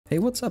Hey,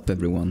 what's up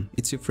everyone?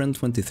 It's your friend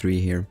 23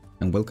 here,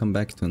 and welcome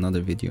back to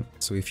another video.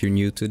 So if you're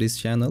new to this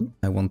channel,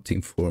 I want to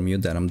inform you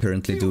that I'm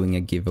currently doing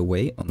a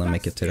giveaway on a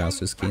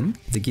Amaterasu skin.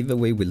 The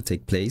giveaway will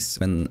take place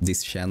when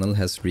this channel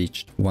has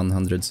reached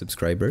 100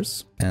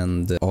 subscribers,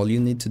 and all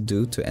you need to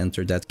do to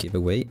enter that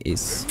giveaway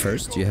is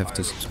first you have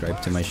to subscribe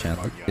to my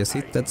channel. Just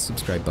hit that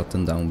subscribe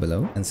button down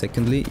below, and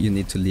secondly you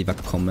need to leave a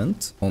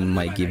comment on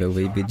my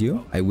giveaway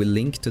video. I will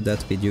link to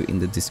that video in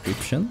the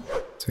description.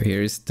 So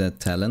here is the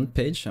talent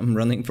page I'm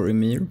running for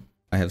Ymir.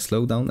 I have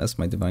slowdown as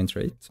my divine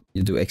trait.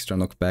 You do extra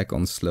knockback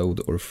on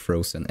slowed or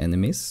frozen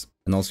enemies.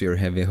 And also your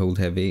heavy hold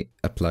heavy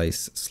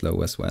applies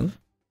slow as well.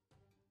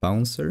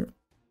 Bouncer.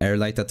 Air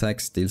light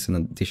attacks deals an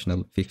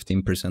additional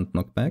 15%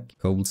 knockback.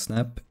 Cold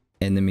snap.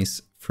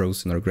 Enemies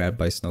frozen or grabbed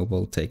by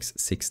snowball takes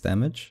 6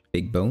 damage.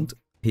 Big boned.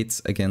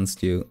 Hits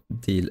against you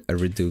deal a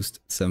reduced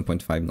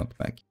 7.5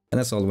 knockback.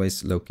 And as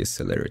always, locust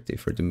celerity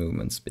for the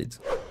movement speed.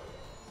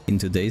 In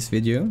today's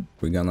video,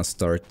 we're gonna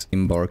start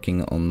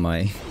embarking on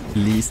my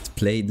least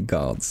played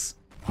gods.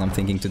 I'm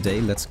thinking today,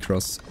 let's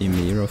cross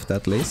Ymir off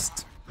that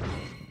list. So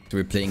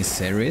we're playing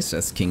Hi-Rez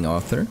as King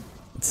Arthur.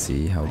 Let's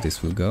see how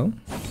this will go.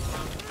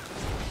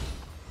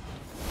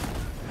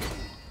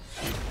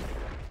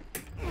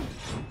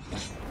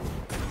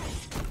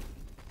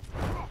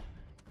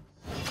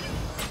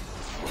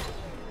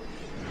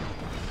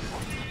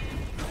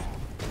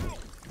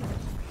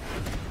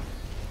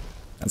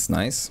 That's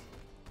nice.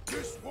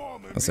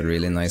 That's a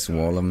really nice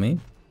wall of me.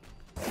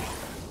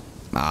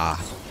 Ah,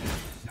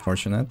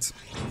 unfortunate.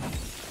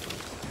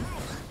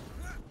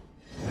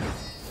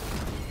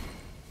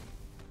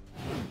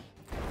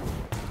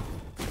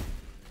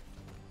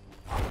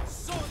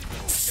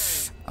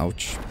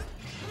 Ouch.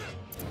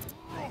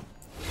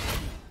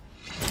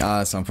 Ah,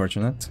 that's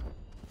unfortunate.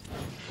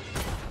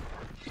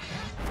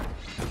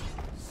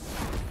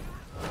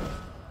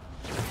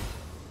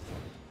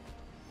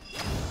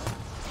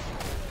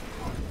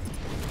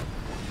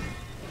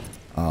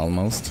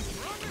 Almost.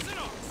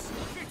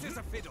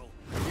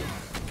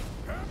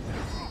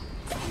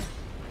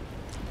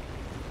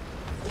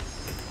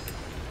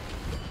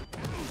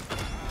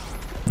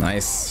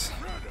 Nice.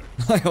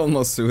 I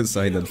almost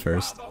suicided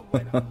first.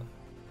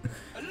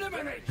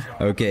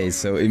 Okay,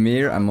 so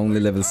Ymir, I'm only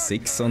level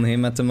 6 on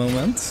him at the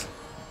moment.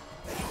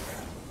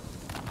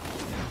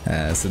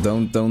 So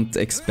don't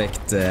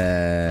expect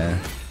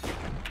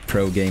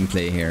pro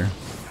gameplay here.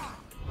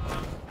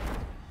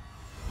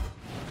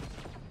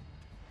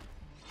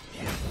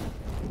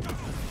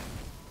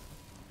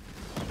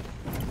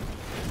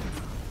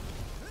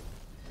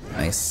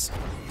 Nice.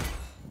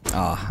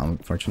 Ah,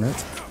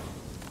 unfortunate.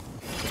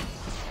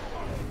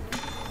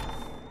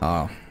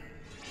 Ah.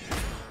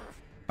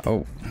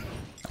 Oh.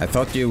 I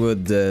thought you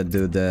would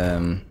do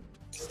the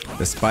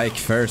spike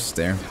first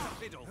there.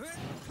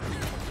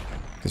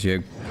 Because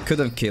you could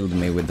have killed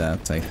me with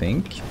that, I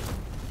think.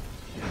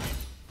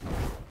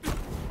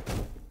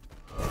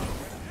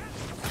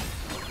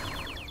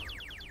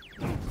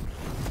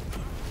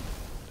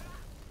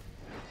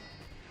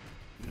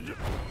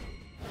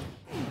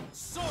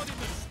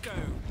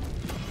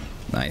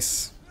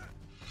 Nice.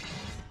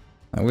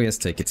 Now we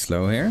just take it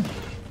slow here.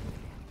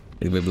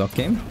 Did we block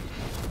him?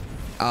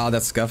 Ah,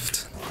 that's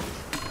scuffed.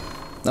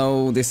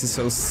 No, this is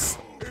so...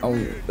 Oh,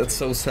 that's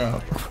so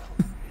sad.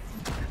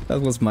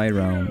 That was my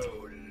round.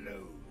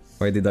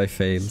 Why did I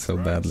fail so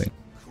badly?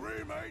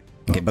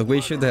 Okay, but we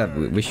should have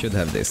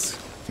this.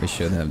 We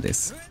should have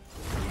this.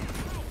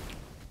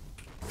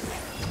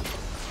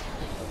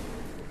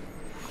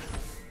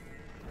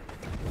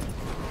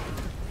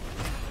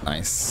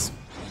 Nice.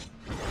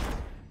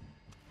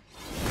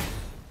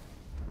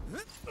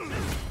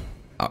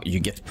 Oh,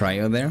 you get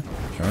prio there?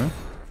 Sure.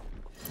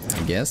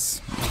 I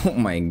guess. Oh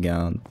my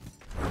god.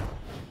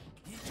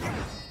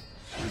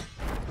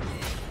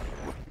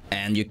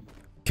 And you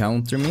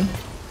counter me?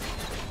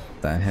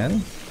 The hell?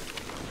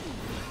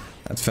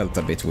 That felt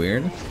a bit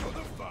weird.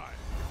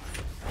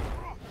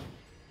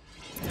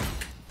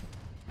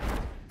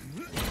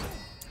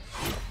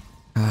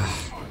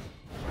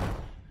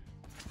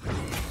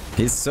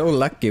 He's so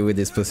lucky with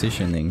his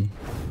positioning.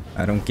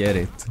 I don't get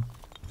it.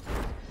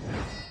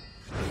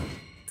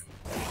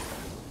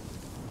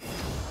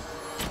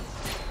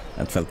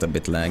 That felt a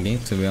bit laggy,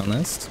 to be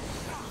honest.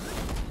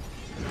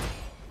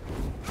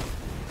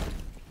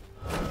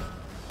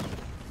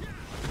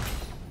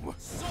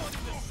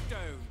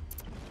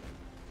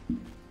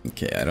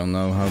 Okay, I don't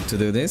know how to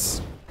do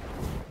this.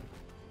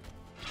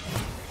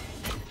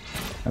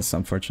 That's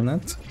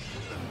unfortunate.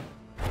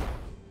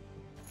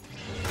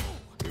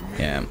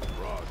 Yeah.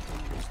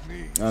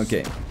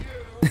 Okay.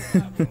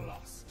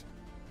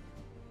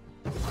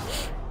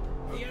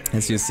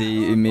 As you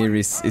see, Ymir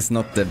is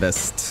not the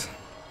best.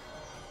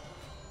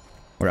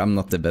 Or I'm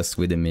not the best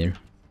with Ymir.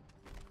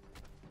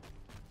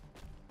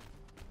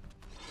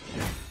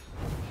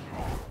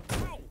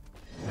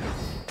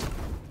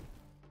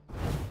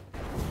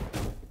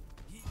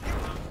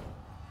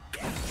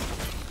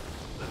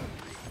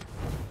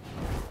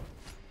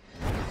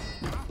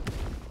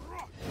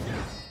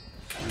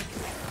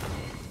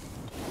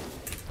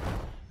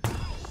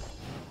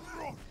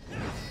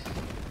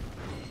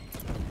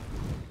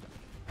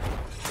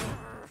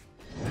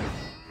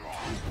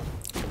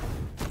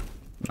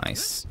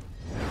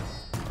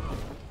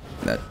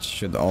 That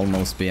should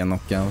almost be a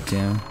knockout,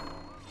 yeah.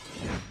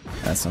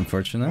 That's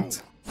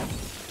unfortunate.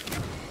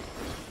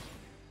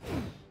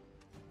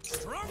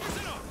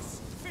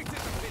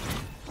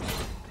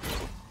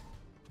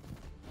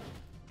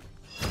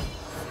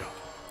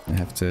 I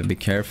have to be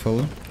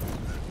careful.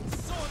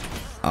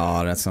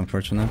 Oh, that's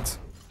unfortunate.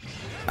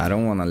 I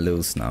don't want to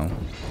lose now.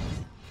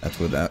 That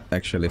would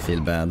actually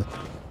feel bad.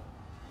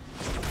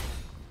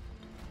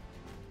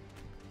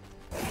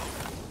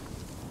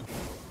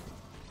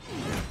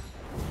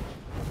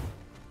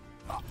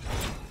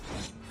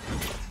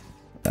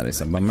 That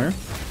is a bummer.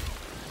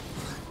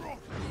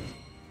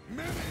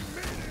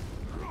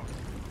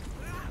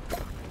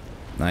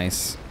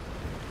 Nice.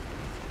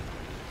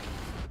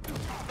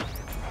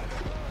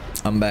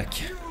 I'm back.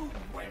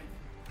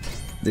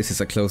 This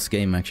is a close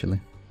game,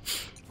 actually.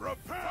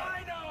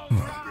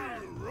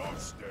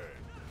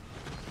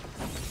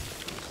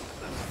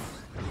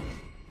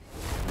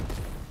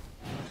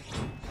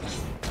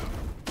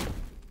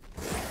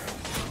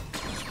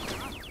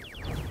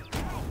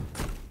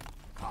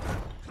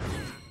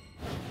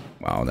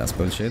 Wow, that's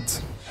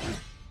bullshit.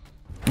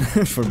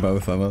 For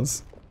both of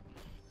us.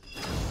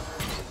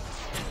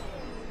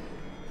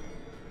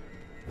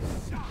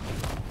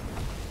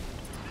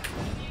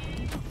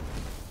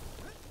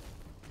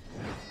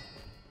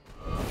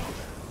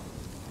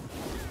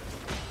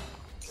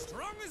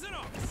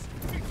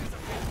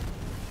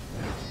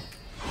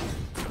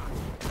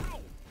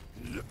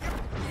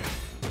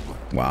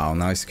 Wow,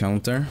 nice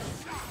counter.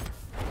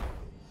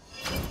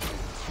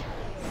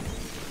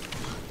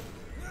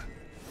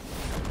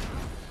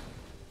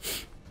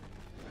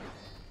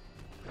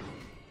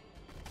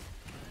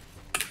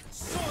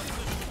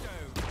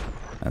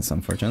 That's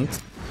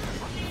unfortunate.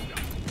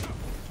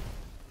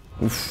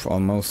 Oof,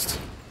 almost.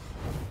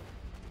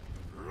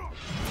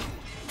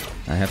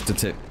 I have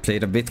to play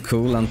it a bit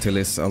cool until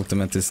his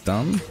ultimate is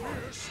done.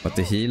 But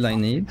the heal I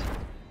need...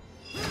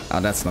 Ah,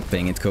 that's not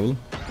playing it cool.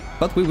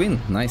 But we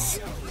win, nice.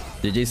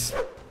 GG's.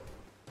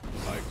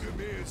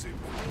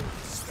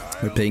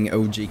 We're playing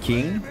OG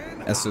King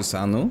as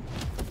Susano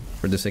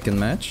for the second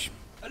match.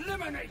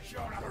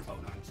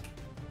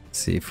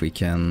 See if we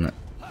can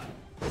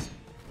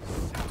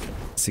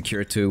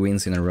secure 2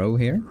 wins in a row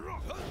here.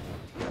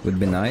 Would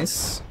be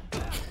nice.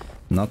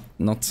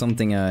 Not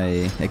something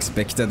I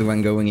expected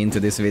when going into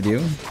this video,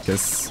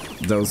 because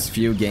those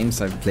few games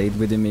I've played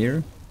with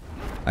Ymir,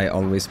 I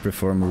always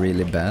perform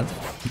really bad.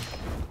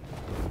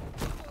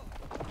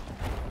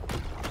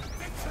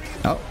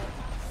 Oh,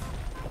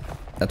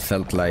 that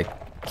felt like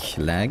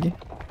lag.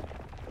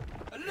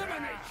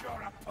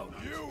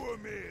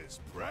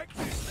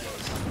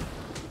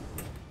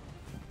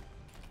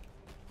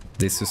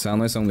 This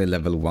Susano is only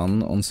level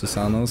 1 on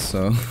Susano,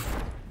 so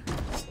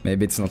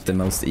maybe it's not the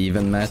most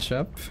even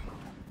matchup.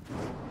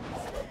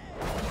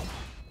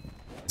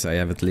 So I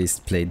have at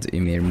least played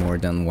Ymir more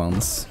than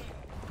once.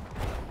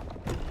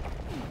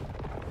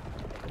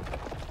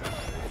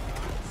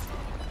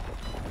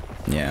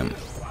 Yeah.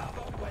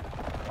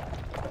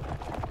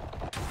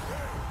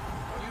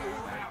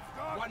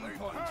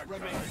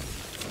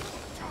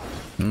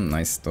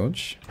 Nice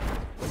dodge.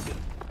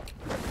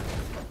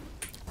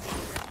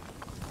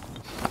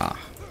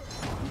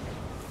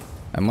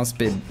 I must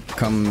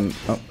become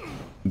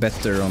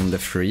better on the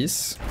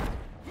freeze.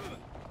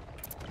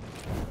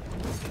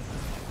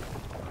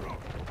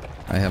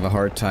 I have a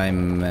hard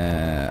time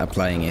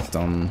applying it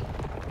on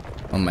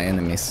my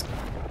enemies.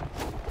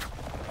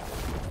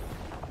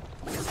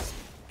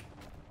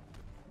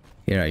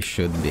 Here I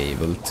should be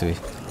able to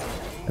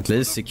at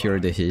least secure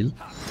the heal.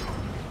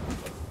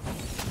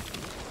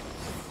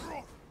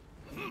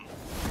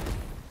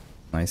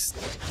 Nice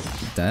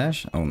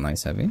dash. Oh,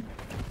 nice heavy.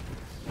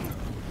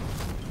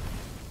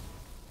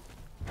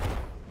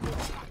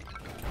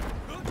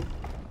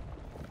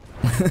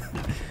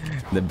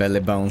 The belly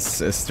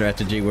bounce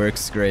strategy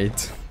works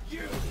great.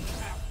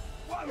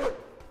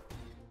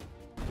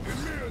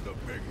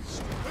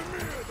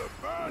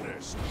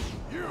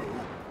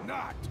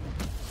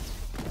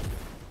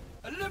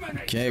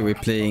 Okay, we're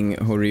playing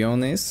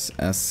Horionis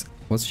as...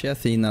 Was she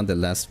Athena the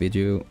last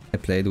video I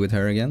played with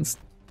her against?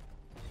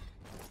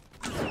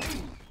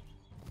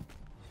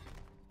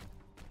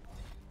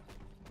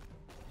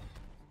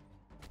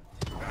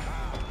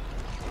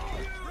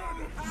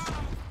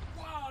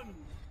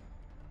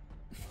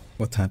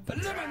 What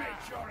happened?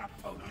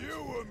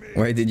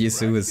 Why did you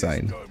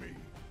suicide?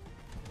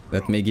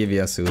 Let me give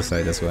you a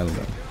suicide as well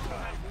then.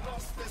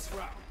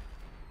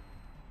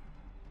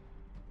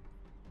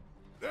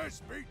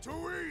 This be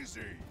too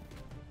easy.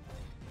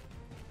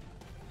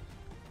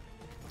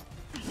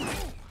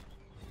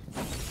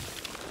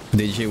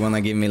 Did you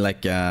wanna give me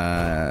like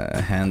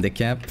a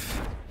handicap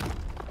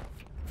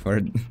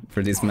for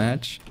this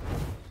match?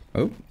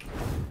 Oh.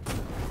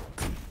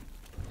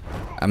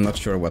 I'm not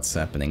sure what's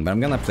happening, but I'm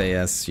gonna play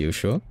as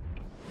usual.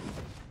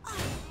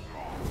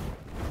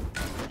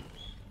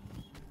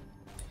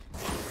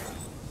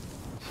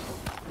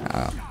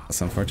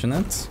 That's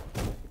unfortunate.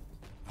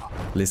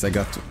 At least I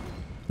got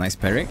nice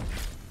parry.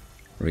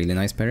 Really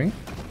nice parry.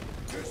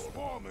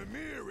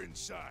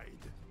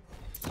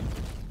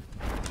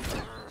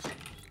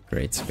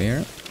 Great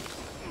spear.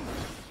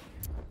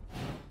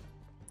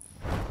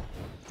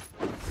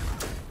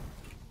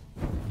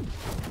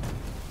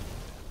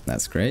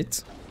 That's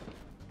great.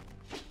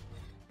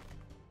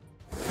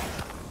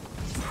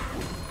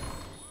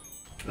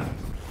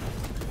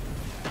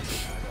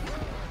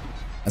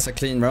 That's a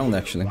clean round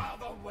actually.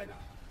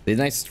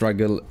 Didn't I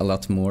struggle a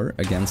lot more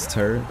against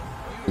her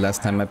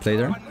last time I played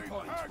her?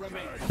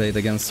 Played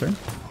against her?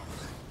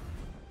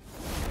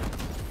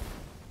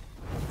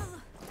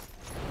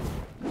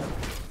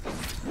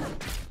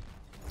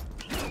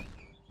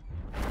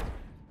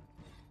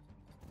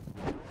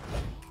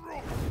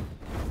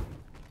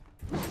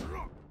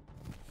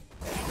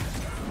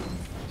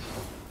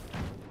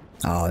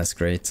 Oh, that's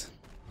great.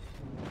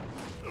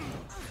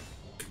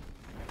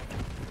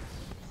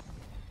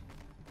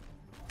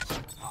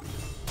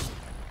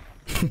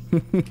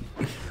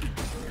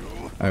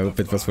 I hope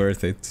it was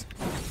worth it.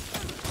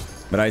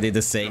 But I did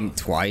the same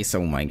twice,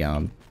 oh my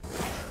god.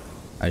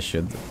 I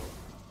should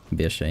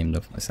be ashamed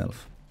of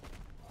myself.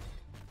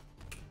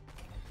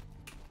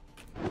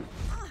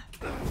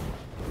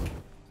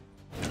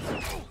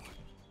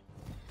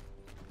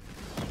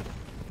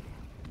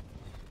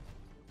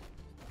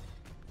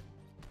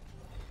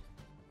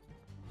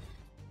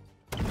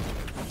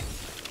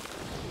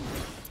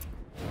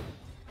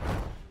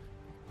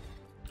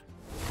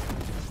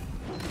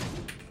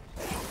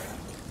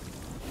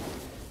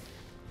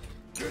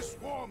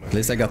 At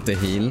least I got the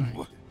heal.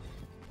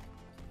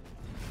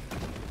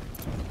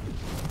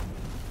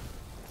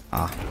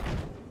 Ah.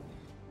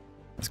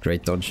 That's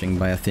great dodging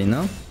by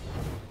Athena.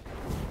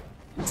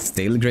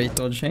 Still great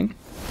dodging.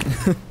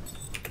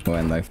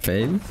 When I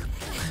fail.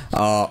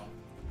 Oh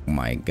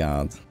my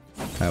god.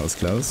 That was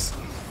close.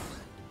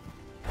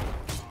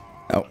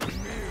 Oh.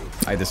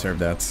 I deserve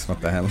that.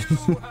 What the hell?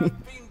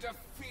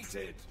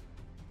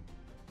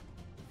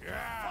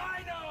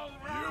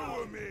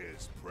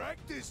 Ymir's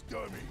practice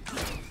dummy.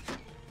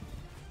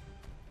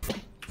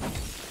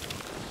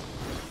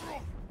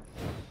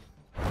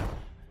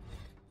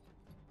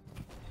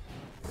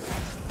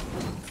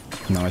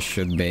 Now I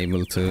should be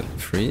able to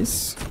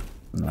freeze.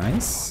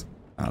 Nice.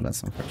 Ah,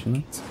 that's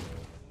unfortunate.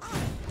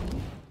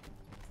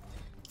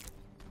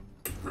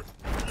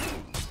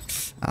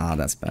 Ah,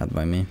 that's bad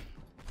by me.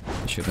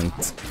 I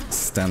shouldn't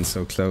stand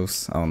so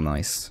close. Oh,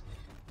 nice.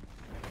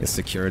 You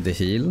secure the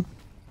heal.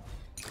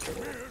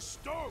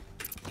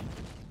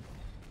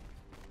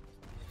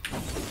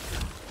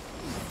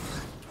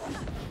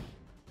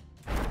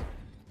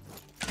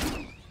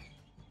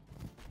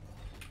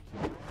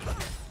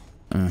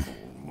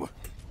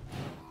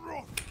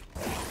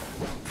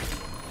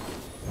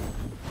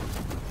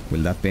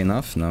 Will that be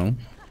enough? No.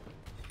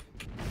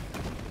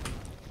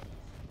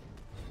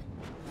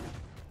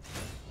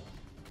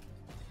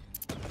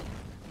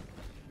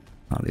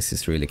 Oh, this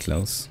is really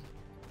close.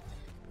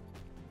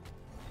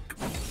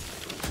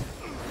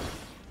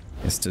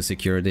 Just to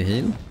secure the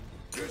heal.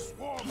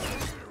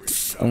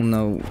 Oh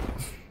no.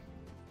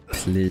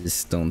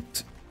 Please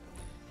don't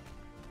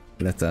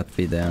let that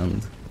be the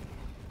end.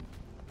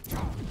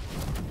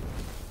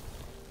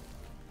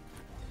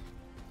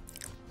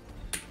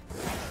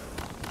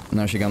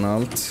 Now she gonna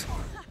ult.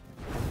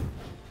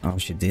 Oh,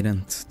 she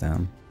didn't.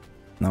 Damn.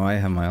 Now I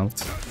have my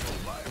ult.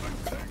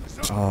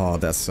 Oh,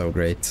 that's so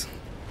great.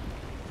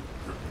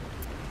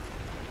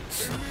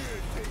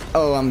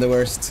 Oh, I'm the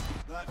worst.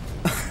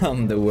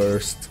 I'm the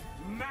worst.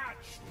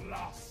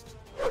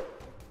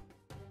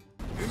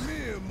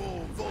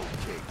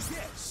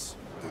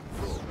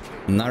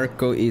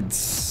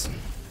 Narcoids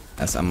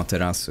as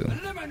Amaterasu.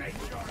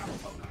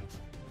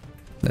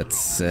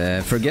 Let's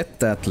forget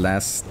that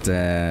last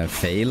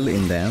fail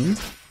in the end.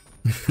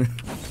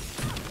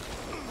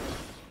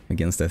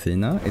 Against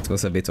Athena. It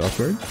was a bit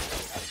awkward.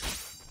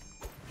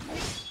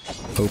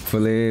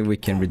 Hopefully we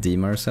can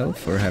redeem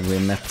ourselves, or have we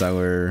met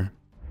our...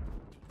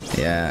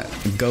 Yeah,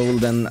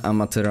 golden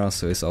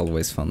Amaterasu is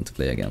always fun to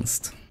play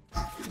against.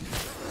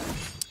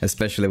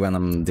 Especially when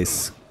I'm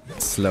this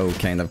slow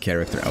kind of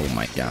character. Oh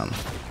my god.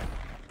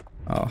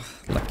 Oh,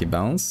 lucky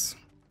bounce.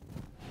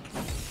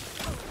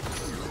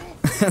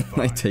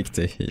 I take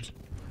the heal.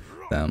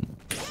 Damn.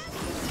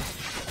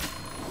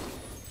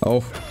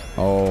 Oh.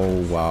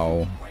 Oh,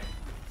 wow.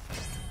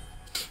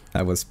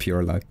 That was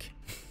pure luck.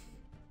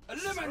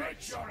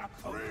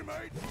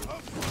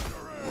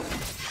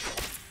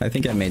 I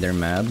think I made her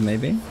mad,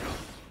 maybe?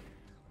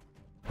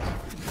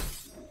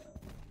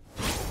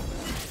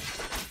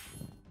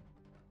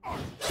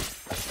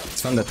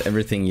 It's fun that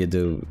everything you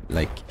do,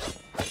 like,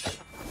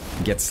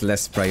 gets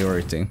less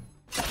priority.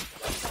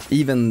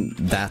 Even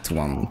that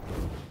one.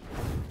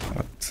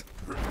 What?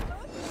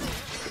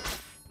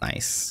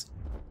 Nice.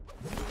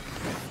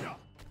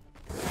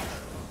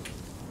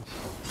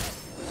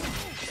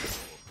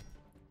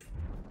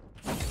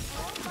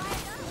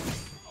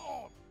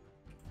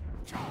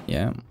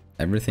 Yeah,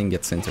 everything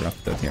gets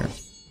interrupted here.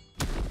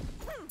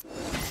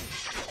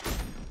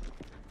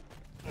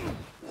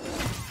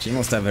 She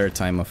must have her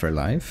time of her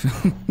life.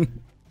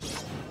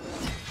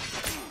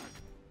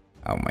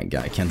 Oh my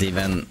god, I can't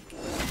even...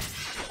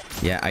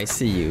 Yeah, I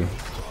see you.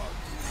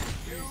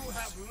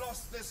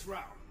 lost this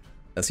round.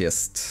 That's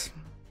just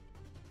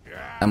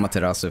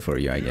Amaterasu for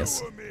you, I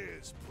guess.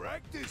 Ymir's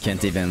practice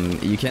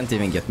You can't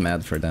even get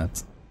mad for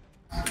that.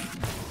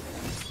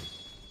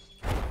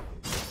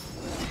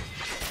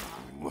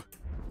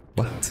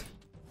 What?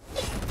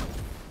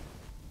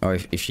 Oh,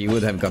 if she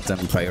would have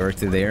gotten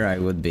priority there, I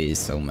would be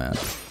so mad.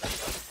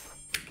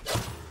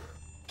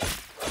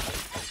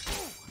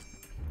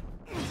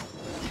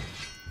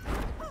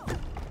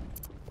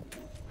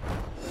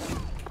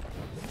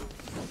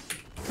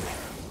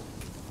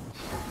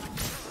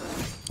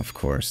 Of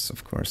course,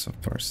 of course,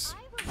 of course.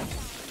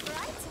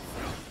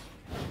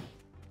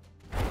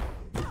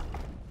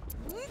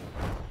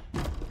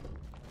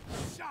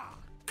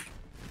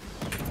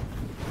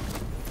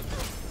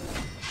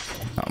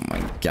 Oh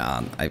my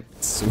god, I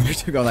swear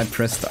to god I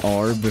pressed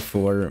R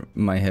before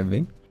my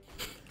heavy.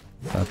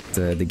 But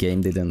the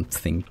game didn't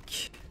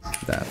think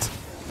that.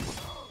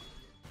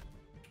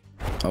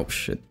 Oh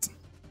shit.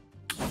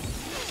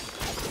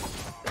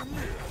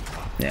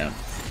 Yeah.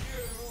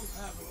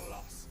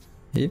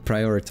 He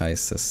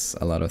prioritizes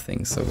a lot of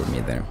things over me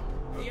there.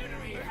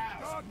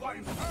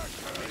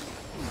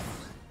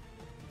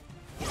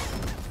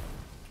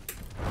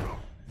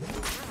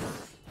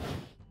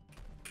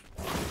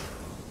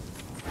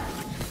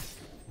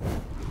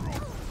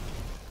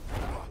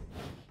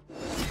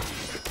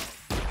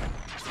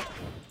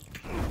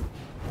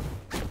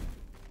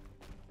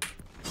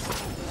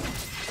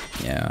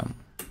 Yeah.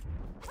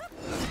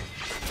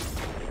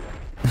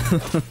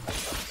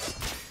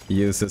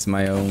 Uses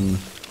my own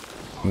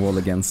wall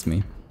against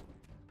me.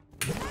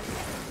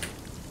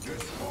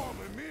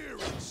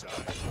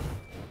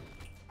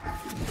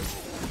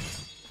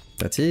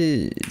 That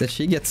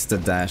she gets the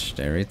dash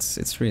there,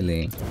 it's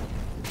really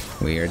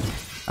weird.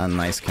 A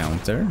nice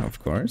counter, of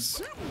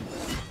course.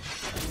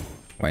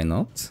 Why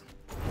not?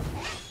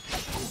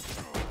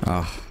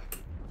 Ah.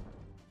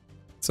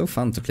 So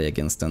fun to play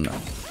against an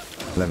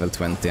level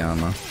 20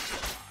 Anna.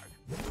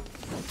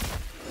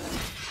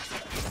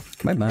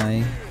 Bye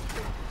bye.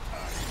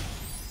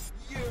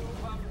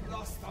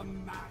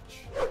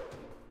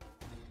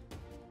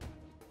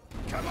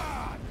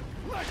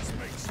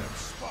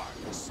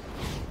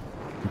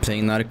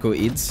 Playing Narco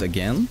Ids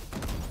again.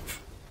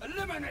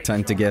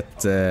 Time to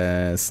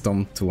get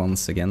stomped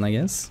once again, I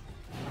guess.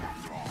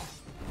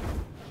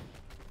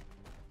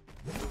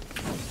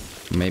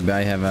 Maybe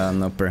I have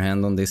an upper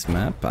hand on this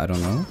map, I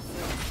don't know.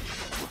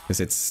 Because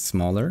it's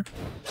smaller.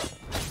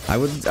 I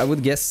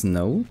would guess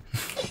no.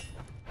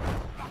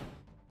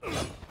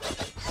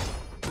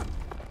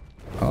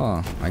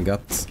 Oh, I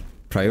got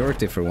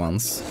priority for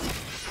once.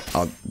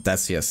 Oh,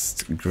 that's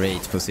just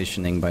great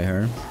positioning by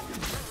her.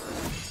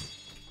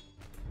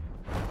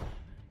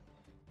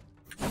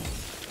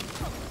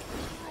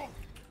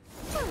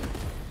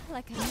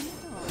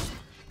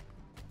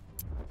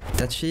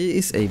 That she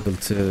is able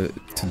to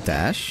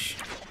dash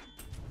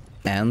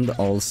and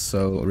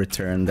also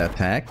return the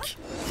attack.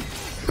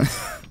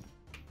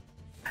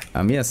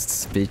 I'm just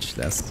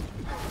speechless.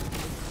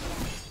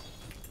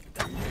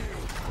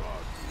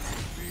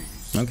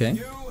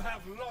 Okay.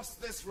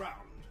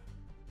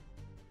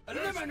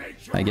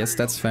 I guess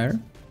that's fair.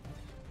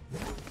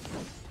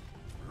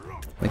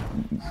 Like,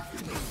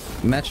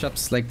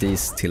 matchups like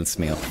these tilts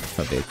me off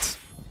a bit,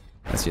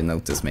 as you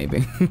notice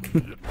maybe.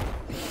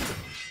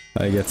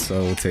 I get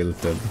so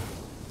tilted.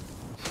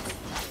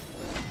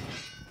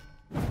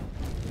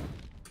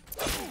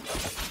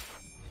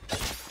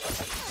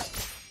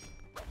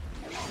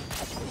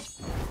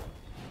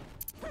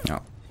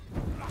 Oh.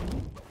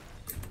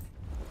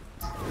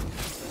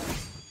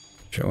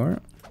 Sure.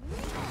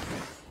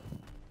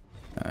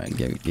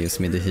 Gives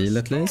me the heal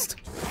at least.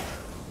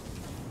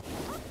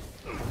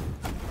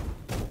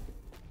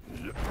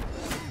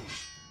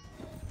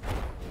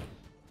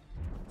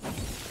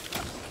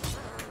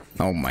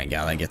 Oh my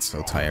god, I get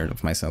so tired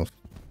of myself.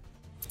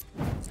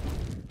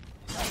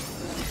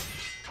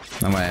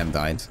 Now I have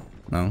died.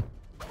 No.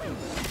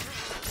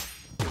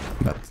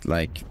 But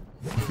like,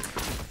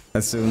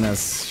 as soon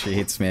as she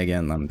hits me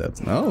again, I'm dead.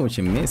 No,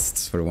 she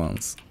missed for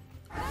once.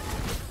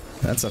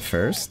 That's a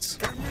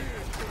first.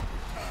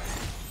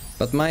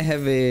 But my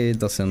heavy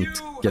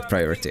doesn't get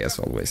priority as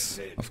always,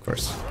 of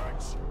course.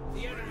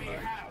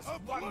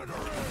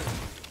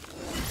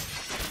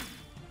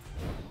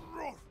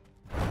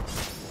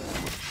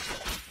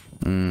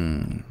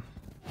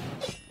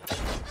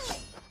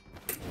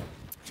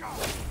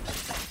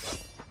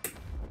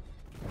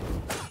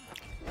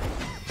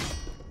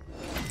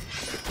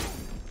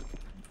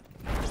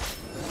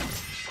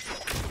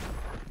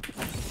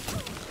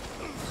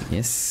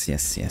 Yes,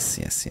 yes, yes,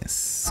 yes, yes.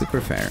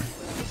 Super fair.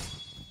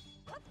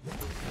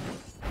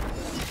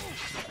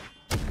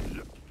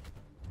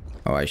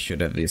 Oh, I should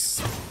have this.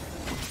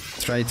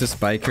 Try to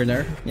spike her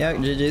there. Yeah,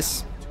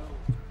 GG's.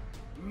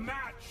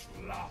 Match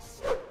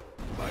lost.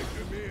 Like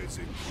Ymir's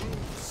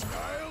improved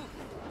style,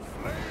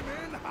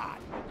 flaming hot.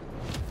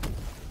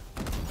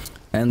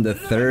 And the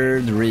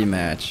third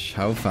rematch.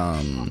 How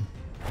fun.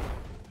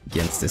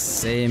 Against the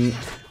same,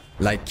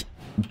 like,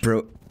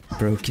 bro.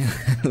 Broken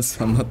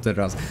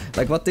Amaterasu.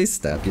 Like, what is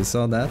that? You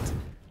saw that?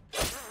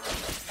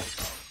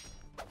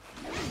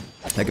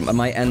 Like,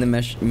 my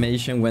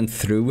animation went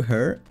through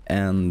her,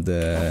 and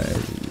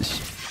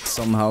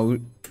somehow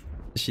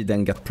she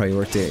then got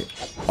priority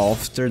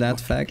after that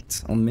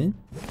fact on me.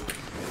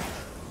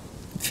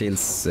 Feels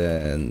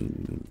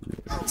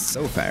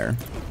so fair.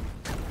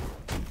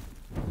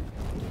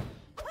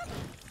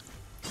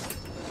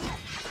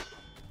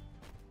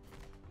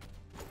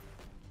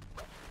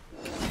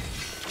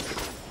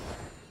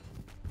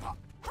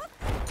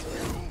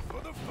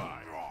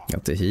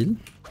 Got the heal.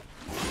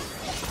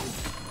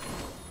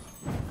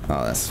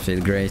 Oh, that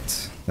feels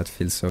great. That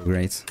feels so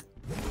great.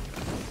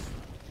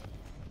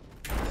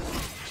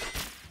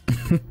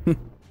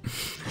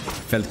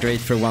 Felt great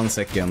for 1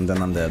 second,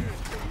 then I'm dead.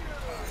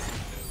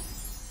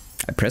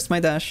 I pressed my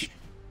dash.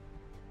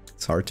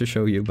 It's hard to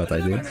show you, but I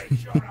did.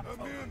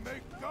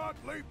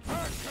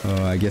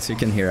 Oh, I guess you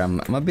can hear I'm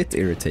a bit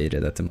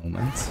irritated at the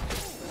moment.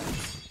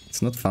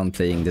 It's not fun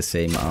playing the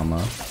same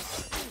Ama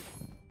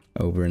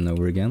over and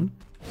over again.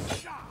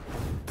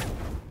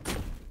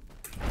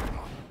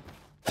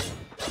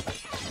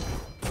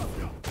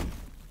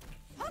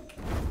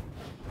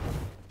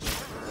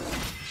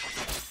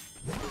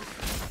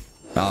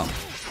 Oh.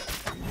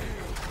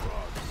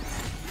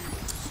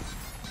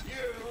 You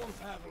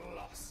have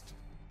lost.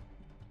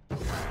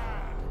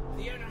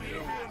 The enemy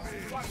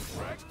has one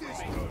practice.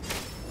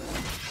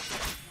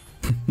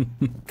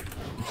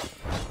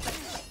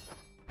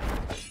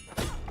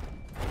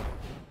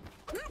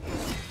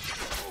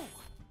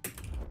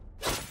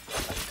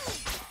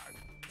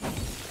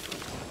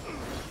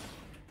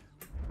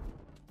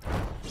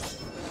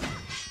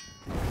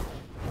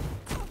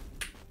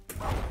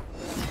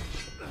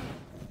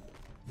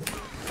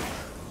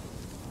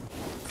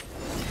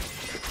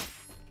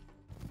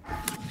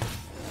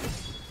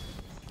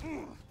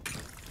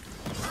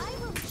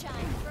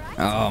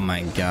 Oh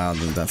my god,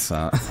 that's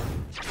a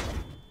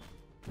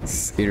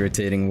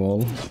irritating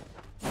wall.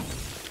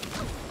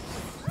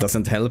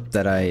 Doesn't help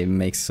that I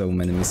make so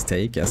many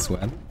mistakes as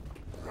well.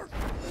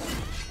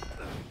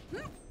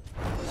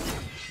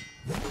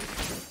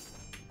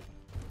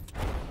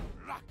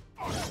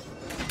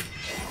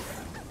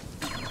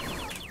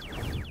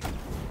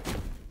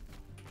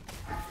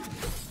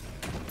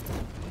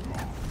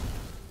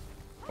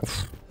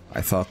 Oof,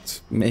 I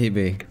thought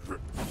maybe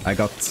I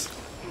got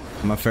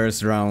my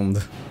first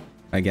round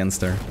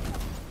against her.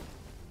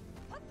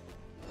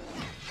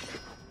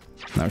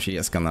 Now she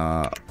is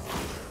gonna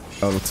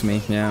ult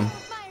me, yeah.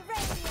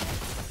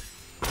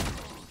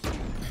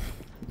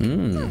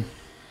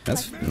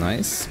 That's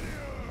nice.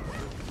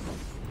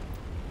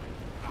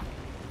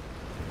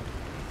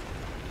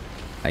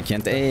 I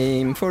can't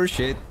aim for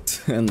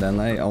shit, and then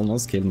I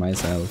almost killed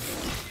myself.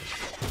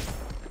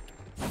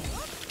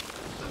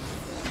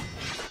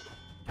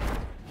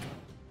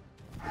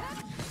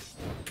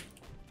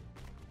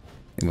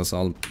 It was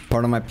all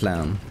part of my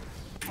plan.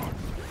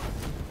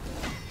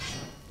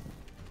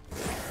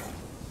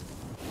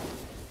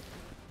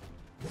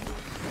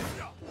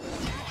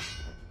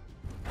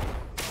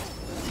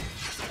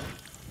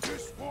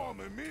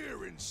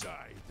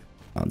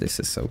 Oh, this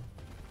is so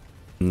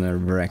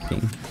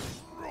nerve-wracking.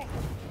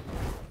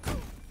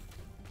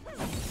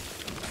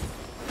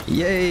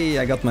 Yay!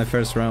 I got my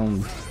first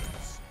round.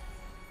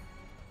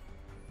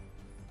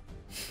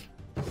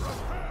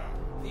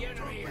 The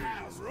enemy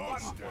has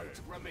one point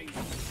remaining.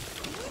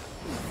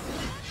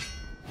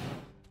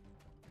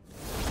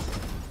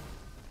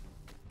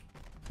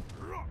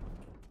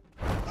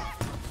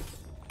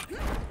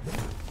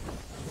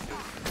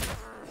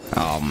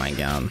 Oh my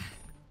god.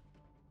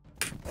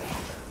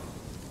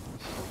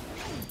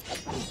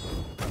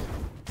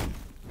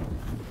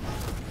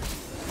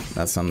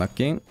 That's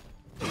unlucky.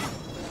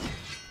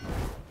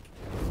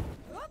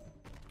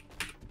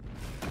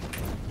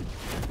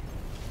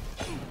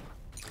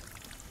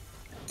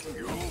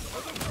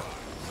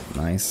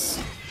 Nice.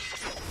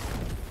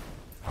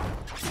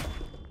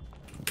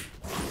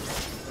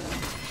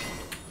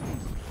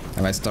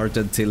 Have I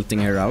started tilting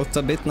her out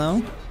a bit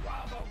now?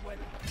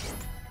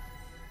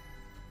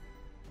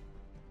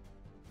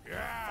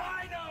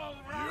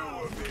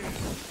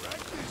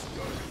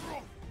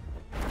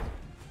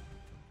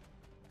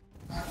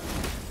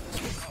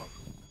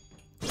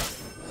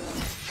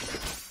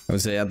 I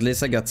would say at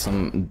least I got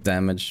some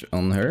damage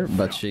on her,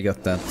 but she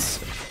got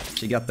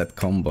that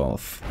combo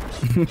off.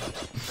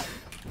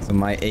 So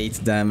my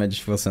 8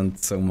 damage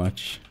wasn't so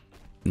much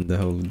in the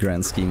whole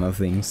grand scheme of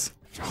things.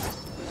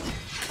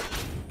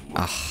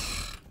 Ah.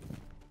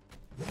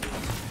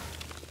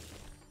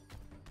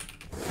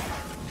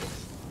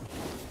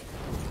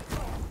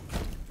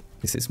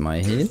 This is my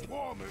heal.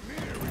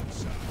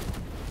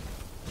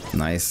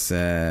 Nice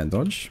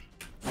dodge.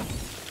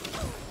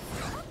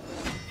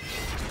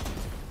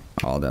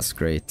 Oh, that's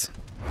great.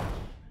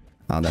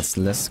 Oh, that's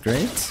less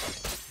great.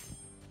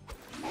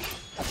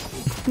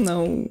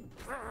 No.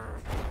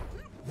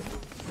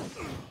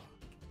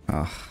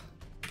 Ah.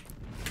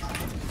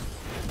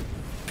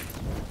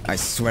 I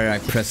swear I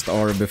pressed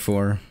R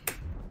before.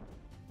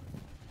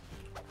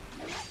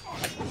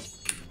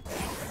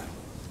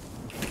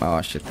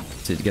 Oh shit,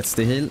 she gets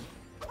the heal.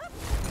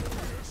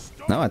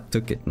 No, I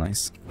took it,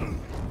 nice.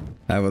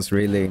 That was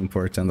really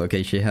important.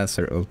 Okay, she has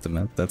her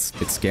ultimate, that's a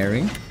bit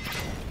scary.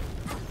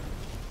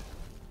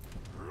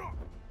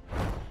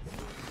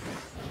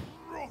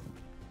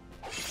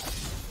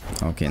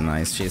 Okay,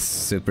 nice, she's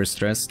super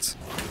stressed.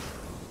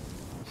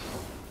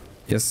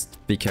 Just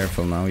be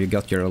careful now, you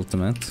got your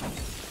ultimate.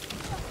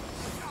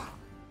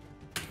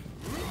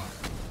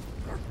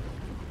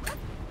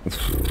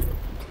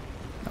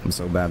 I'm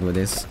so bad with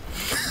this.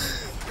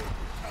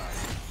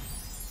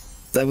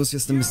 That was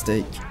just a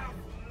mistake.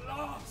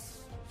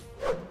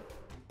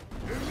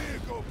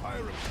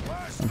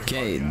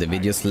 Okay, the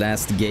video's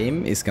last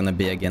game is gonna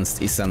be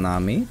against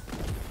Izanami.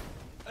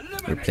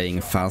 We're playing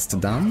fast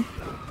down.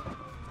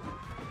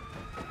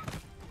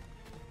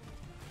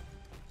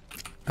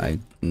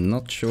 I'm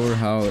not sure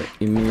how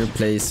Ymir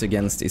plays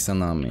against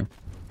Izanami.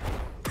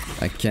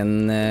 I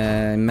can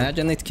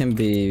imagine it can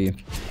be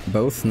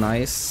both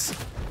nice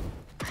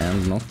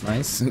and not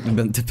nice,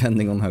 but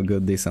depending on how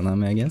good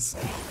Izanami, I guess.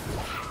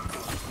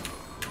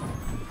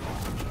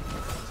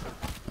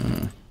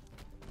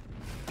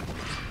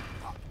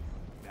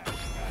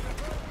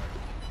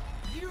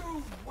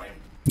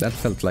 That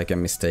felt like a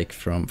mistake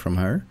from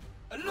her.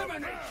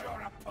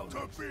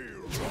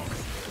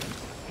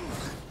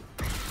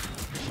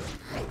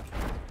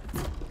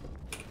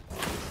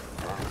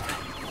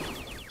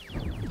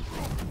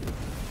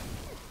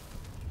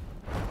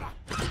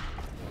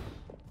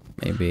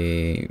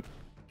 Maybe...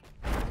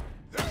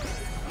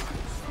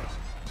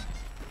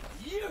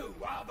 You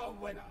are the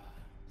winner.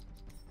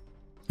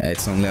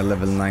 It's only a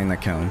level 9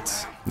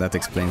 account. That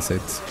explains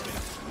it.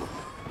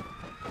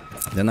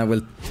 Then I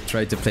will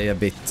try to play a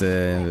bit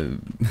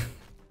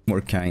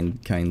more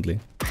kindly.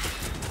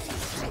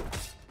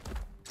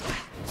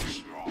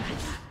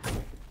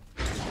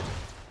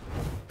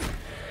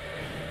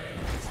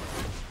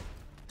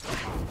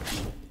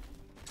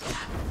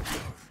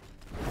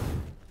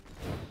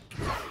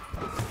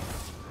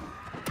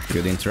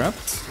 Good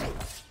interrupt.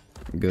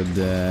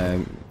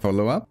 Good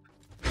follow-up.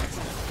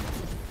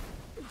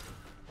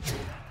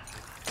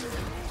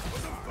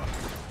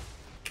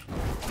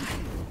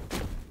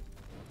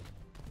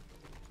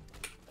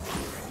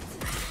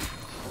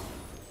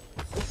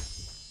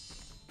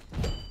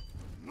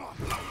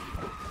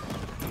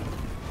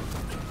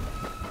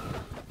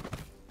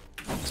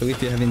 So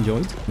if you have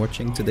enjoyed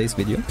watching today's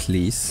video,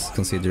 please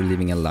consider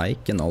leaving a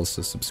like and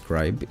also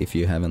subscribe if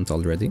you haven't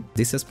already.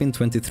 This has been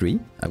 23.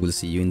 I will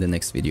see you in the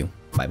next video.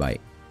 Bye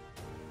bye.